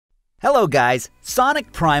Hello guys,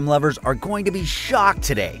 Sonic Prime lovers are going to be shocked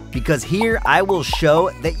today because here I will show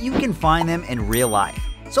that you can find them in real life.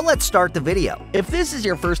 So let's start the video. If this is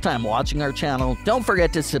your first time watching our channel, don't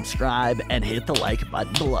forget to subscribe and hit the like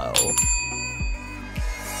button below.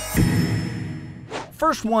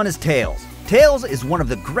 First one is Tails. Tails is one of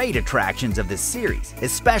the great attractions of this series,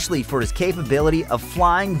 especially for his capability of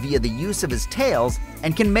flying via the use of his tails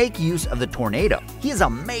and can make use of the tornado. He is a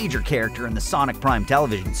major character in the Sonic Prime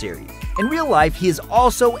television series. In real life, he is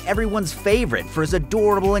also everyone's favorite for his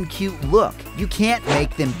adorable and cute look. You can't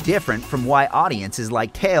make them different from why audiences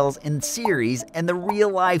like Tails in series and the real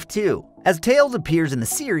life too. As Tails appears in the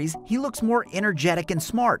series, he looks more energetic and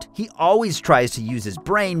smart. He always tries to use his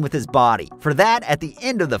brain with his body. For that, at the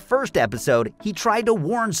end of the first episode, he tried to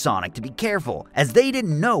warn Sonic to be careful, as they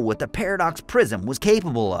didn't know what the Paradox Prism was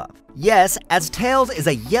capable of. Yes, as Tails is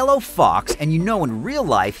a yellow fox, and you know in real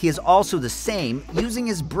life he is also the same, using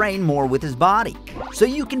his brain more with his body. So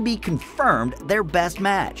you can be confirmed their best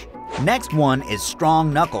match. Next one is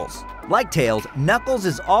Strong Knuckles. Like Tails, Knuckles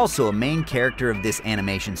is also a main character of this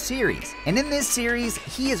animation series, and in this series,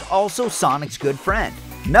 he is also Sonic's good friend.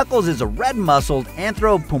 Knuckles is a red-muscled,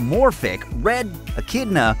 anthropomorphic red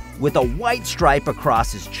echidna with a white stripe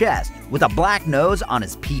across his chest, with a black nose on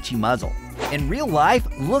his peachy muzzle. In real life,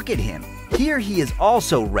 look at him. Here he is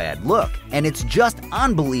also red, look, and it's just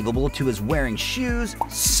unbelievable to his wearing shoes,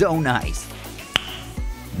 so nice.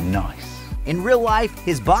 Nice. In real life,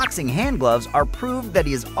 his boxing hand gloves are proof that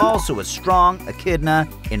he is also a strong echidna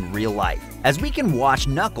in real life. As we can watch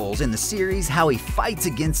Knuckles in the series how he fights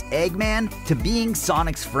against Eggman to being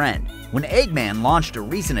Sonic's friend. When Eggman launched a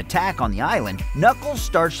recent attack on the island, Knuckles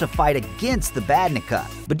starts to fight against the Badnika.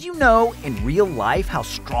 But do you know in real life how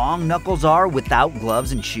strong Knuckles are without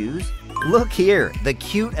gloves and shoes? Look here, the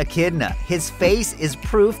cute echidna. His face is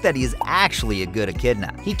proof that he is actually a good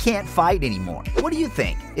echidna. He can't fight anymore. What do you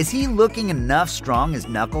think? Is he looking enough strong as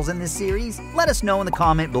Knuckles in this series? Let us know in the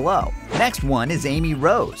comment below. Next one is Amy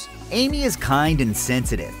Rose. Amy is kind and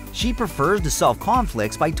sensitive. She prefers to solve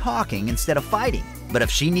conflicts by talking instead of fighting. But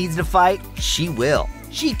if she needs to fight, she will.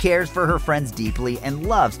 She cares for her friends deeply and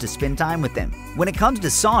loves to spend time with them. When it comes to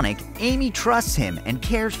Sonic, Amy trusts him and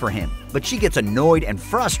cares for him, but she gets annoyed and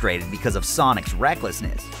frustrated because of Sonic's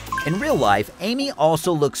recklessness. In real life, Amy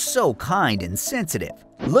also looks so kind and sensitive.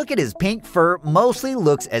 Look at his pink fur, mostly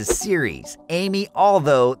looks as Ceres, Amy,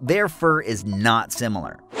 although their fur is not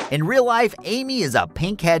similar. In real life, Amy is a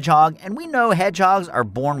pink hedgehog, and we know hedgehogs are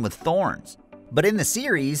born with thorns. But in the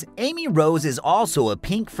series, Amy Rose is also a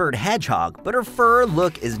pink-furred hedgehog, but her fur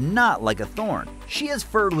look is not like a thorn. She is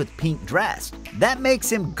furred with pink dress. That makes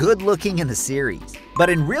him good-looking in the series. But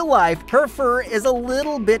in real life, her fur is a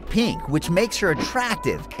little bit pink, which makes her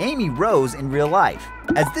attractive, Amy Rose in real life.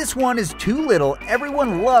 As this one is too little,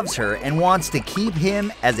 everyone loves her and wants to keep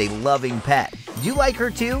him as a loving pet. Do you like her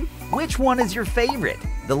too? Which one is your favorite?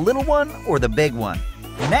 The little one or the big one?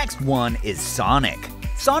 Next one is Sonic.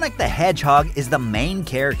 Sonic the Hedgehog is the main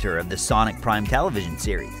character of the Sonic Prime television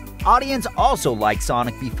series. Audience also liked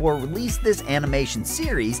Sonic before released this animation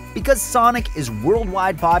series because Sonic is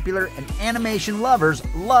worldwide popular and animation lovers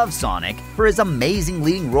love Sonic for his amazing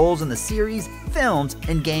leading roles in the series, films,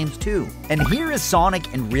 and games too. And here is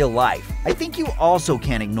Sonic in real life. I think you also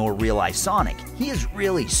can't ignore real life Sonic. He is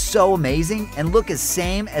really so amazing and look as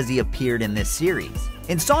same as he appeared in this series.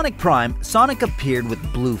 In Sonic Prime, Sonic appeared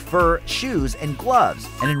with blue fur, shoes, and gloves,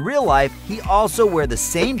 and in real life, he also wears the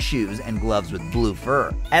same shoes and gloves with blue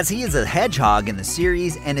fur. As he is a hedgehog in the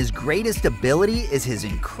series and his greatest ability is his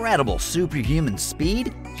incredible superhuman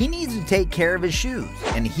speed, he needs to take care of his shoes,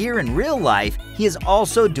 and here in real life, he is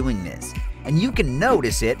also doing this. And you can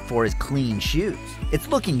notice it for his clean shoes. It's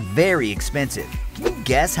looking very expensive. Can you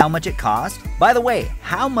guess how much it cost? By the way,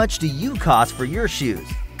 how much do you cost for your shoes?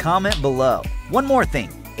 Comment below. One more thing,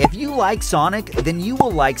 if you like Sonic, then you will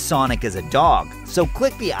like Sonic as a dog, so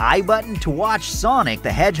click the I button to watch Sonic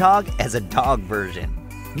the Hedgehog as a dog version.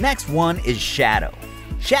 Next one is Shadow.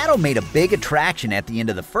 Shadow made a big attraction at the end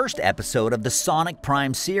of the first episode of the Sonic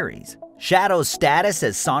Prime series. Shadow's status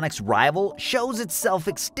as Sonic's rival shows itself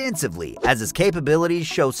extensively, as his capabilities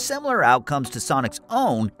show similar outcomes to Sonic's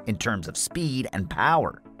own in terms of speed and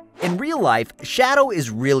power. In real life, Shadow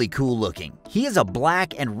is really cool looking. He is a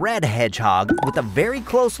black and red hedgehog with a very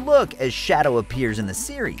close look as Shadow appears in the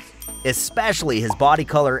series. Especially his body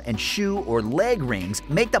color and shoe or leg rings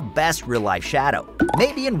make the best real life Shadow.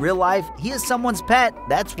 Maybe in real life, he is someone's pet,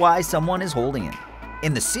 that's why someone is holding him.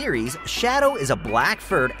 In the series, Shadow is a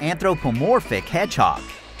black-furred anthropomorphic hedgehog.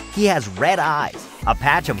 He has red eyes, a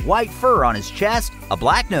patch of white fur on his chest, a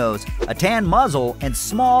black nose, a tan muzzle, and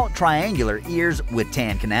small triangular ears with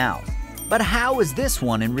tan canals. But how is this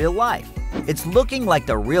one in real life? It's looking like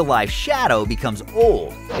the real-life Shadow becomes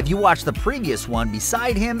old. If you watch the previous one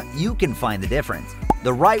beside him, you can find the difference.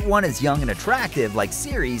 The right one is young and attractive like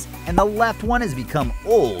Ceres, and the left one has become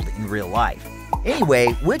old in real life. Anyway,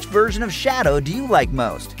 which version of Shadow do you like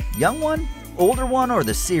most? Young one, older one, or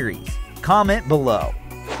the series? Comment below.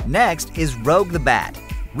 Next is Rouge the Bat.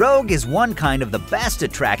 Rouge is one kind of the best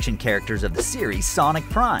attraction characters of the series Sonic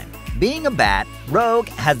Prime. Being a bat, Rouge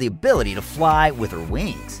has the ability to fly with her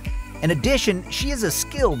wings. In addition, she is a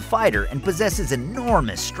skilled fighter and possesses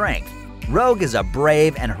enormous strength. Rouge is a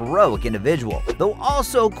brave and heroic individual, though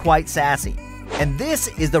also quite sassy. And this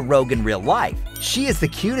is the Rouge in real life. She is the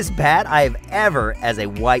cutest bat I have ever as a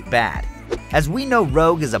white bat. As we know,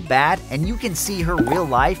 Rouge is a bat and you can see her real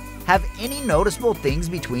life. Have any noticeable things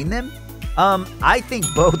between them? I think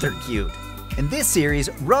both are cute. In this series,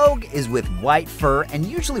 Rouge is with white fur and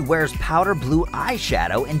usually wears powder blue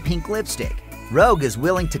eyeshadow and pink lipstick. Rouge is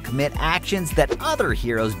willing to commit actions that other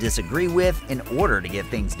heroes disagree with in order to get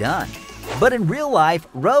things done. But in real life,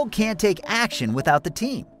 Rouge can't take action without the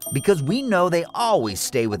team, because we know they always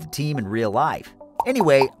stay with the team in real life.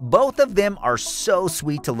 Anyway, both of them are so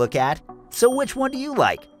sweet to look at. So which one do you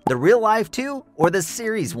like? The real life two or the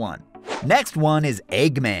series one? Next one is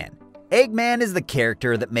Eggman. Eggman is the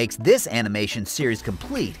character that makes this animation series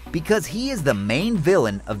complete because he is the main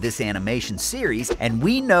villain of this animation series, and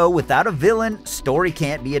we know without a villain, story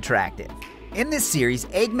can't be attractive. In this series,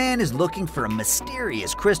 Eggman is looking for a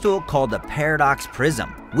mysterious crystal called the Paradox Prism,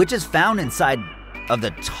 which is found inside of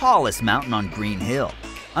the tallest mountain on Green Hill.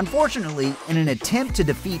 Unfortunately, in an attempt to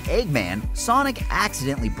defeat Eggman, Sonic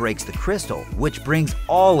accidentally breaks the crystal, which brings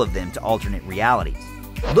all of them to alternate realities.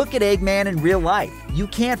 Look at Eggman in real life. You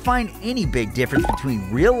can't find any big difference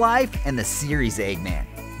between real life and the series Eggman.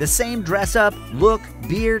 The same dress up, look,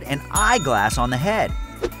 beard, and eyeglass on the head.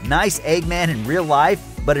 Nice Eggman in real life,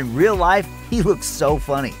 but in real life, he looks so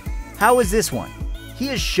funny. How is this one? He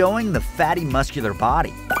is showing the fatty muscular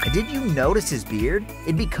body. Did you notice his beard?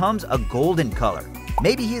 It becomes a golden color.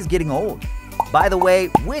 Maybe he is getting old. By the way,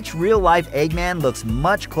 which real life Eggman looks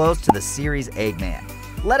much close to the series Eggman?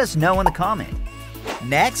 Let us know in the comment.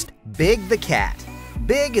 Next, Big the Cat.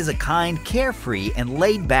 Big is a kind, carefree, and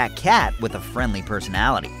laid-back cat with a friendly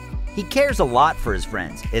personality. He cares a lot for his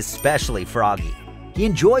friends, especially Froggy. He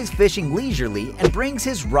enjoys fishing leisurely and brings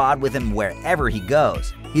his rod with him wherever he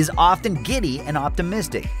goes. He is often giddy and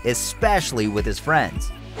optimistic, especially with his friends.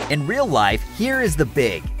 In real life, here is the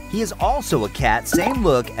Big. He is also a cat, same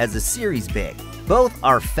look as the series Big. Both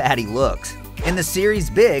are fatty looks. In the series,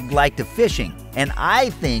 Big liked to fishing, and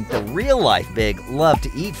I think the real-life Big loved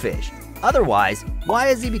to eat fish. Otherwise, why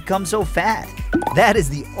has he become so fat? That is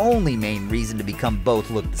the only main reason to become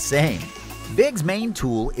both look the same. Big's main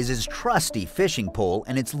tool is his trusty fishing pole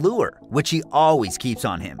and its lure, which he always keeps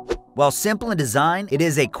on him. While simple in design, it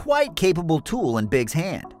is a quite capable tool in Big's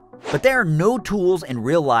hand. But there are no tools in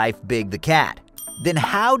real-life Big the Cat. Then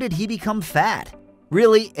how did he become fat?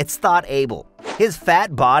 Really, it's thought able. His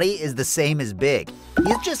fat body is the same as Big.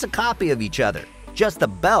 He is just a copy of each other. Just the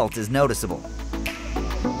belt is noticeable.